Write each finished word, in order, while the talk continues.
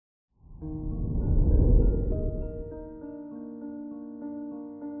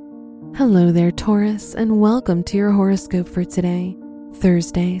Hello there, Taurus, and welcome to your horoscope for today,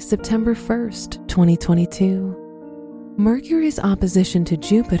 Thursday, September 1st, 2022. Mercury's opposition to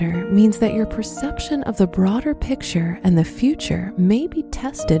Jupiter means that your perception of the broader picture and the future may be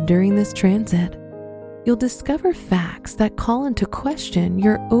tested during this transit. You'll discover facts that call into question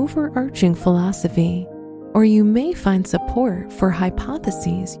your overarching philosophy, or you may find support for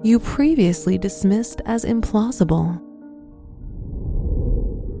hypotheses you previously dismissed as implausible.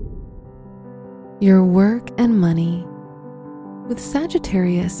 Your work and money. With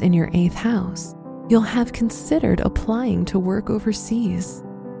Sagittarius in your 8th house, you'll have considered applying to work overseas.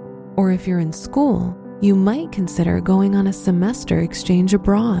 Or if you're in school, you might consider going on a semester exchange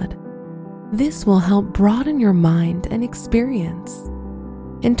abroad. This will help broaden your mind and experience.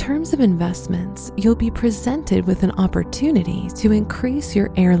 In terms of investments, you'll be presented with an opportunity to increase your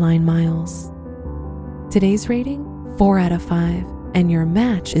airline miles. Today's rating, 4 out of 5, and your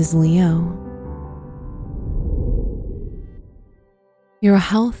match is Leo. Your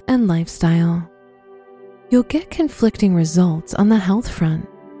health and lifestyle. You'll get conflicting results on the health front.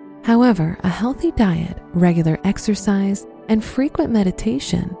 However, a healthy diet, regular exercise, and frequent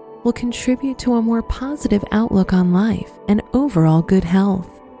meditation will contribute to a more positive outlook on life and overall good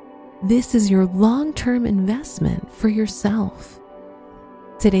health. This is your long-term investment for yourself.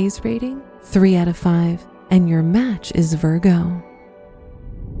 Today's rating, 3 out of 5, and your match is Virgo.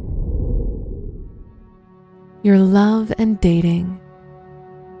 Your love and dating.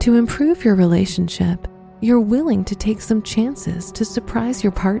 To improve your relationship, you're willing to take some chances to surprise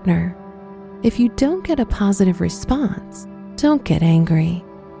your partner. If you don't get a positive response, don't get angry.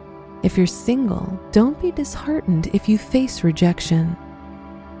 If you're single, don't be disheartened if you face rejection.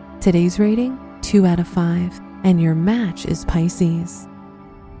 Today's rating, 2 out of 5, and your match is Pisces.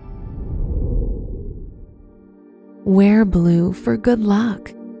 Wear blue for good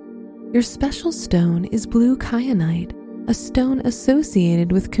luck. Your special stone is blue kyanite, a stone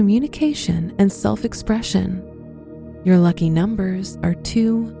associated with communication and self-expression. Your lucky numbers are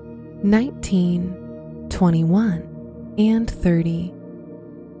 2, 19, 21, and 30.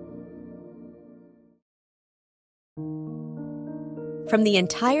 From the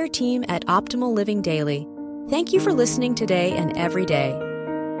entire team at Optimal Living Daily, thank you for listening today and every day.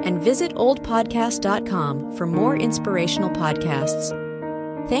 And visit oldpodcast.com for more inspirational podcasts.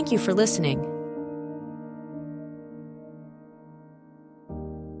 Thank you for listening.